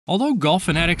Although golf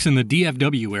fanatics in the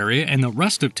DFW area and the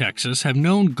rest of Texas have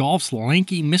known golf's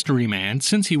lanky mystery man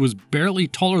since he was barely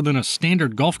taller than a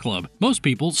standard golf club, most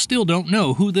people still don't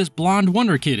know who this blonde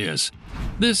wonderkid is.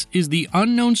 This is the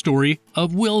unknown story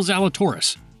of Will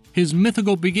Zalatoris, his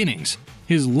mythical beginnings,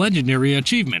 his legendary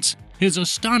achievements, his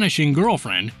astonishing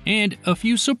girlfriend, and a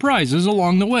few surprises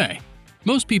along the way.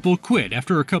 Most people quit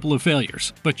after a couple of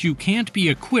failures, but you can't be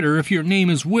a quitter if your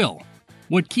name is Will.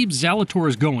 What keeps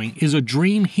Zalatoris going is a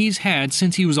dream he's had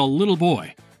since he was a little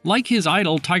boy. Like his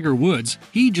idol Tiger Woods,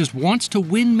 he just wants to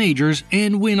win majors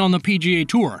and win on the PGA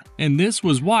Tour, and this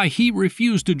was why he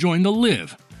refused to join the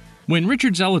LIV. When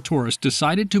Richard Zalatoris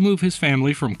decided to move his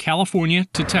family from California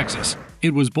to Texas,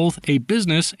 it was both a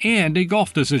business and a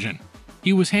golf decision.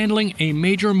 He was handling a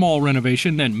major mall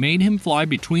renovation that made him fly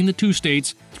between the two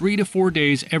states 3 to 4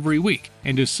 days every week,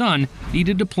 and his son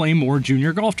needed to play more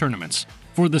junior golf tournaments.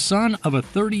 For the son of a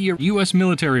 30-year U.S.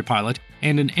 military pilot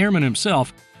and an airman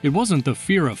himself, it wasn't the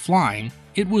fear of flying,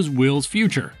 it was Will's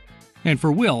future. And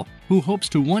for Will, who hopes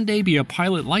to one day be a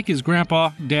pilot like his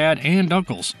grandpa, dad, and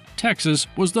uncles, Texas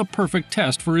was the perfect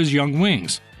test for his young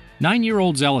wings.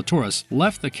 9-year-old Zalatoris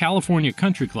left the California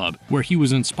Country Club, where he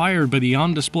was inspired by the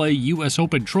on-display U.S.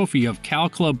 Open trophy of Cal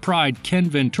Club pride Ken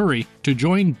Venturi, to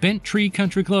join Bent Tree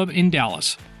Country Club in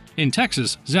Dallas. In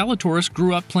Texas, Zalatoris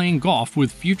grew up playing golf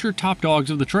with future top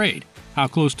dogs of the trade. How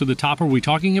close to the top are we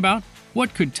talking about?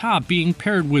 What could top being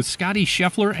paired with Scotty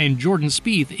Scheffler and Jordan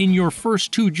Spieth in your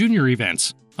first 2 junior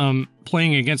events?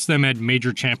 Playing against them at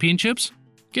major championships?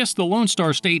 Guess the Lone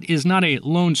Star State is not a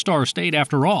Lone Star State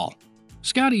after all.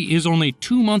 Scotty is only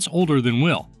 2 months older than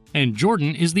Will, and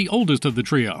Jordan is the oldest of the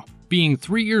trio. Being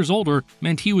 3 years older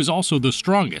meant he was also the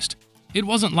strongest. It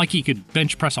wasn't like he could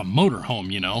bench press a motorhome,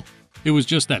 you know. It was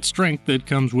just that strength that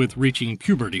comes with reaching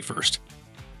puberty first.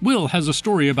 Will has a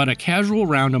story about a casual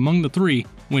round among the three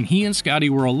when he and Scotty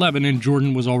were 11 and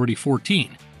Jordan was already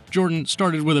 14. Jordan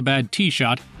started with a bad tee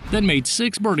shot, then made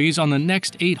 6 birdies on the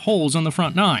next 8 holes on the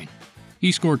front 9.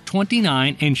 He scored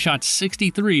 29 and shot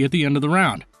 63 at the end of the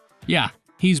round. Yeah,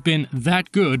 he's been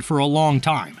that good for a long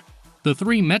time. The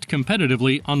three met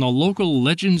competitively on the local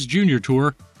Legends Junior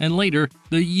Tour and later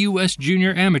the U.S.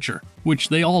 Junior Amateur, which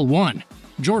they all won.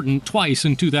 Jordan twice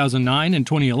in 2009 and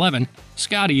 2011,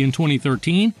 Scotty in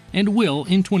 2013, and Will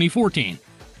in 2014.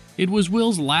 It was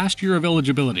Will's last year of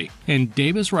eligibility, and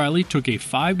Davis Riley took a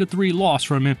 5-3 loss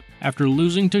from him after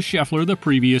losing to Scheffler the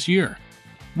previous year.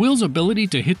 Will's ability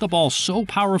to hit the ball so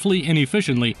powerfully and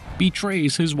efficiently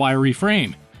betrays his wiry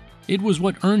frame. It was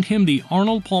what earned him the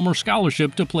Arnold Palmer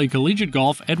Scholarship to play collegiate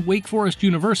golf at Wake Forest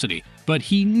University, but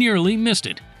he nearly missed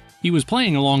it. He was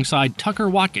playing alongside Tucker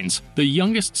Watkins, the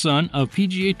youngest son of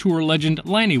PGA Tour legend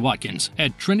Lanny Watkins,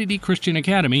 at Trinity Christian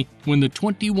Academy when the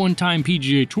 21-time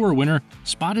PGA Tour winner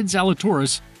spotted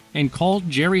Zalatoris and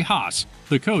called Jerry Haas,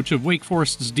 the coach of Wake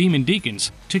Forest's Demon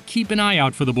Deacons, to keep an eye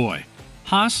out for the boy.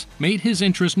 Haas made his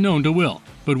interest known to Will,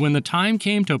 but when the time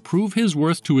came to prove his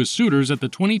worth to his suitors at the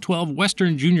 2012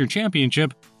 Western Junior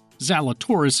Championship,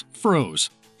 Zalatoris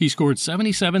froze. He scored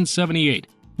 77-78.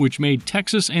 Which made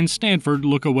Texas and Stanford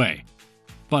look away.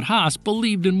 But Haas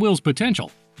believed in Will's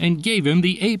potential and gave him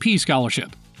the AP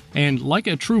scholarship. And like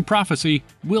a true prophecy,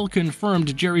 Will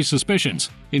confirmed Jerry's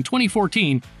suspicions. In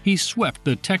 2014, he swept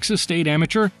the Texas State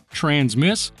Amateur,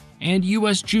 Trans-Miss, and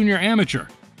U.S. Junior Amateur.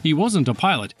 He wasn't a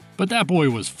pilot, but that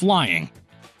boy was flying.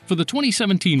 For the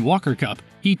 2017 Walker Cup,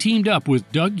 he teamed up with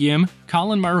Doug Yim,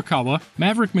 Colin Morikawa,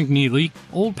 Maverick McNeely,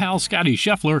 old pal Scotty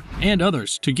Scheffler, and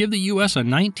others to give the U.S. a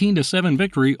 19-7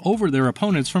 victory over their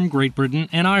opponents from Great Britain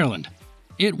and Ireland.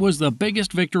 It was the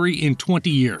biggest victory in 20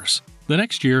 years. The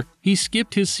next year, he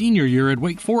skipped his senior year at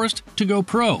Wake Forest to go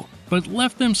pro, but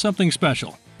left them something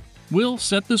special. Will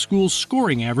set the school's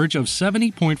scoring average of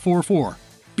 70.44,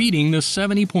 beating the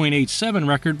 70.87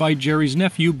 record by Jerry's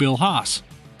nephew Bill Haas.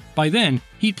 By then,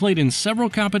 he'd played in several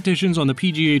competitions on the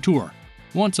PGA Tour,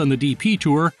 once on the DP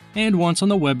Tour and once on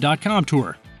the Web.com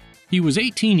Tour. He was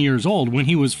 18 years old when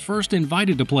he was first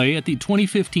invited to play at the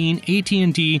 2015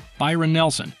 AT&T Byron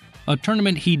Nelson, a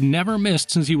tournament he'd never missed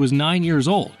since he was 9 years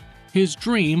old. His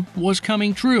dream was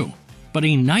coming true, but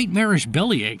a nightmarish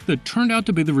bellyache that turned out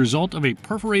to be the result of a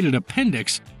perforated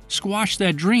appendix squashed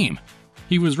that dream.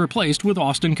 He was replaced with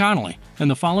Austin Connolly, and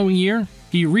the following year,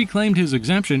 he reclaimed his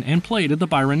exemption and played at the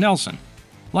Byron Nelson.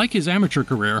 Like his amateur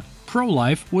career, pro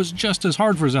life was just as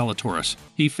hard for Zalatoris.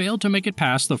 He failed to make it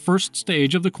past the first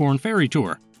stage of the Korn Ferry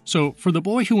Tour. So, for the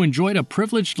boy who enjoyed a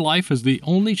privileged life as the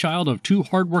only child of 2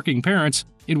 hardworking parents,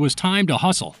 it was time to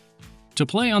hustle. To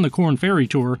play on the Korn Ferry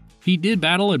Tour, he did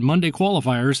battle at Monday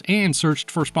qualifiers and searched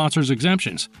for sponsors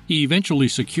exemptions. He eventually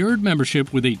secured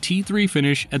membership with a T3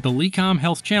 finish at the Lecom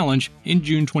Health Challenge in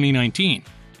June 2019.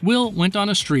 Will went on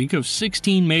a streak of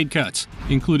 16 made cuts,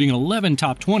 including 11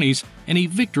 top 20s and a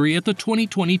victory at the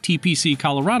 2020 TPC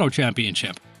Colorado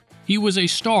Championship. He was a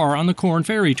star on the Korn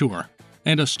Ferry Tour,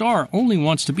 and a star only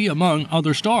wants to be among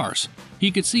other stars.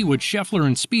 He could see what Scheffler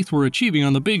and Spieth were achieving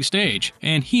on the big stage,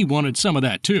 and he wanted some of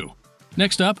that too.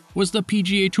 Next up was the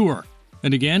PGA Tour,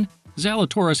 and again,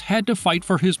 Zalatoris had to fight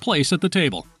for his place at the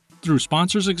table. Through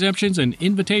sponsors exemptions and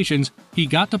invitations, he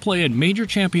got to play at major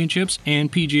championships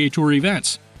and PGA Tour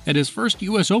events. At his first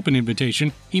US Open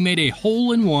invitation, he made a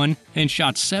hole-in-one and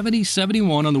shot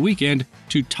 70-71 on the weekend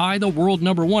to tie the world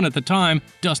number 1 at the time,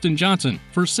 Dustin Johnson,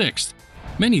 for 6th.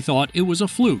 Many thought it was a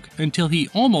fluke until he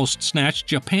almost snatched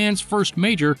Japan's first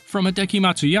major from Hideki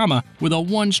Matsuyama with a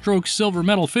one-stroke silver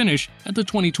medal finish at the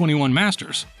 2021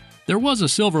 Masters. There was a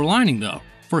silver lining, though.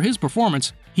 For his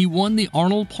performance, he won the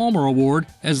Arnold Palmer Award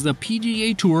as the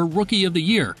PGA Tour Rookie of the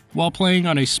Year while playing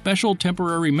on a special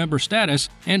temporary member status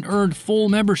and earned full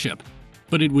membership.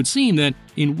 But it would seem that,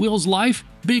 in Will's life,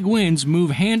 big wins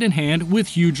move hand in hand with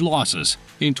huge losses.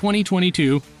 In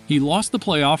 2022, he lost the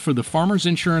playoff for the Farmers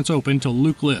Insurance Open to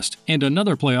Luke List and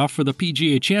another playoff for the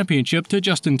PGA Championship to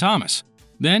Justin Thomas.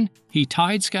 Then, he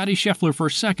tied Scottie Scheffler for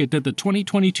second at the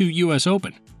 2022 US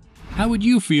Open. How would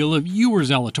you feel if you were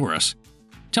Zalatoris?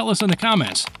 Tell us in the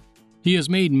comments. He has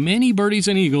made many birdies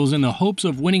and eagles in the hopes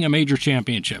of winning a major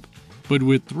championship, but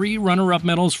with 3 runner-up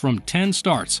medals from 10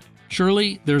 starts,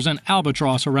 surely there's an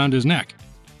albatross around his neck.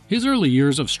 His early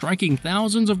years of striking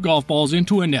thousands of golf balls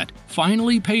into a net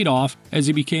finally paid off as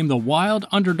he became the wild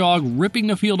underdog ripping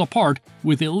the field apart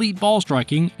with elite ball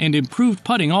striking, and improved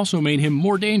putting also made him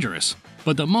more dangerous.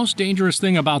 But the most dangerous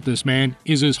thing about this man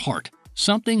is his heart,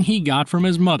 something he got from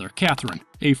his mother, Catherine,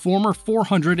 a former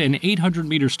 400 and 800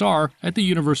 meter star at the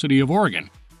University of Oregon.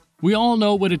 We all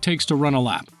know what it takes to run a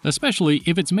lap, especially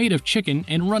if it's made of chicken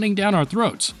and running down our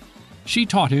throats. She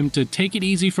taught him to take it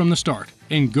easy from the start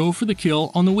and go for the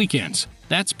kill on the weekends.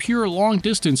 That's pure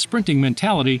long-distance sprinting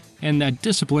mentality, and that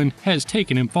discipline has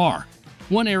taken him far.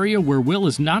 One area where Will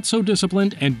is not so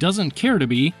disciplined and doesn't care to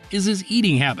be is his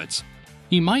eating habits.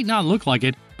 He might not look like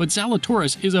it, but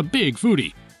Zalatoris is a big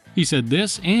foodie. He said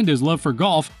this and his love for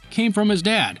golf came from his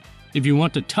dad. If you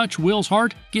want to touch Will's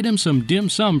heart, get him some dim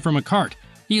sum from a cart.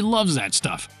 He loves that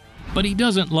stuff. But he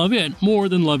doesn't love it more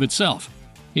than love itself.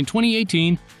 In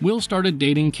 2018, Will started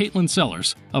dating Caitlin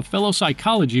Sellers, a fellow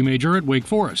psychology major at Wake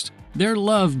Forest. Their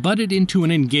love budded into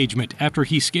an engagement after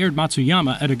he scared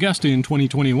Matsuyama at Augusta in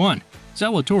 2021.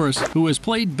 Zalatoris, who has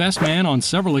played best man on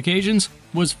several occasions,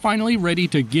 was finally ready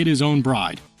to get his own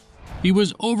bride. He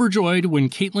was overjoyed when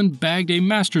Caitlin bagged a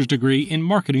master's degree in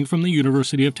marketing from the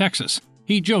University of Texas.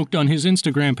 He joked on his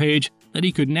Instagram page that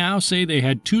he could now say they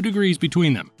had 2 degrees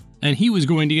between them, and he was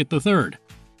going to get the 3rd,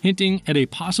 hinting at a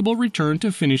possible return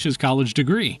to finish his college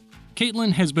degree.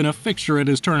 Caitlin has been a fixture at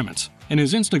his tournaments, and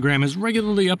his Instagram is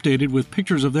regularly updated with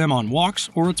pictures of them on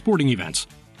walks or at sporting events.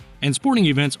 And sporting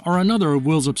events are another of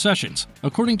Will's obsessions.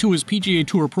 According to his PGA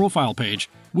Tour profile page,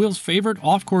 Will's favorite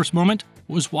off-course moment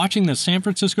was watching the San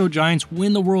Francisco Giants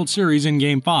win the World Series in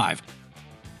Game 5.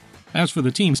 As for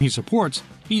the teams he supports,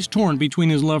 he's torn between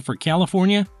his love for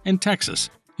California and Texas.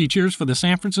 He cheers for the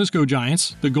San Francisco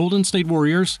Giants, the Golden State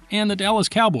Warriors, and the Dallas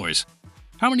Cowboys.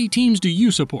 How many teams do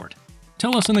you support?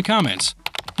 Tell us in the comments.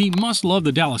 He must love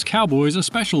the Dallas Cowboys,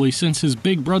 especially since his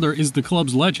big brother is the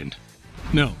club's legend.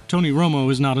 No, Tony Romo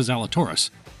is not a Zalatoris.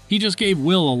 He just gave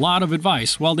Will a lot of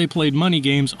advice while they played money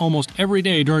games almost every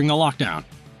day during the lockdown.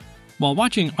 While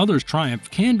watching others triumph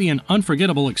can be an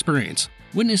unforgettable experience,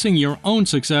 witnessing your own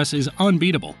success is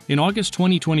unbeatable. In August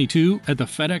 2022, at the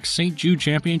FedEx St. Jude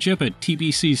Championship at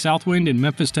TPC Southwind in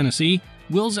Memphis, Tennessee,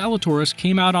 Will Zalatoris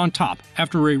came out on top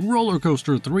after a roller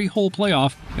coaster 3-hole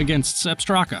playoff against Sepp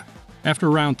Straka. After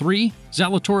round 3,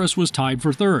 Zalatoris was tied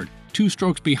for 3rd, 2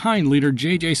 strokes behind leader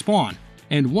J.J. Spawn,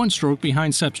 and 1 stroke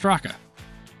behind Sepp Straka.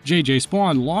 J.J.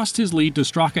 Spawn lost his lead to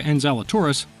Straka and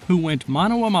Zalatoris, who went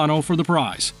mano a mano for the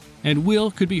prize, and Will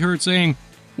could be heard saying,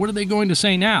 "What are they going to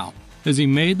say now?" as he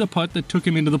made the putt that took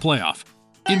him into the playoff.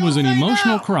 It was an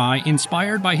emotional cry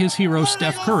inspired by his hero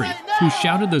Steph Curry, who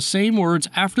shouted the same words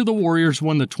after the Warriors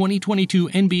won the 2022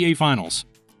 NBA Finals.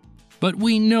 But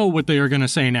we know what they are going to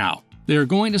say now. They are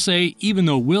going to say even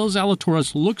though Will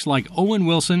Zalatoris looks like Owen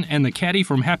Wilson and the caddy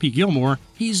from Happy Gilmore,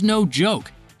 he's no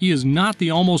joke. He is not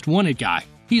the almost won it guy.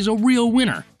 He's a real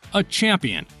winner, a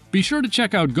champion. Be sure to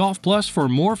check out Golf Plus for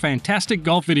more fantastic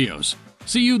golf videos.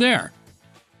 See you there!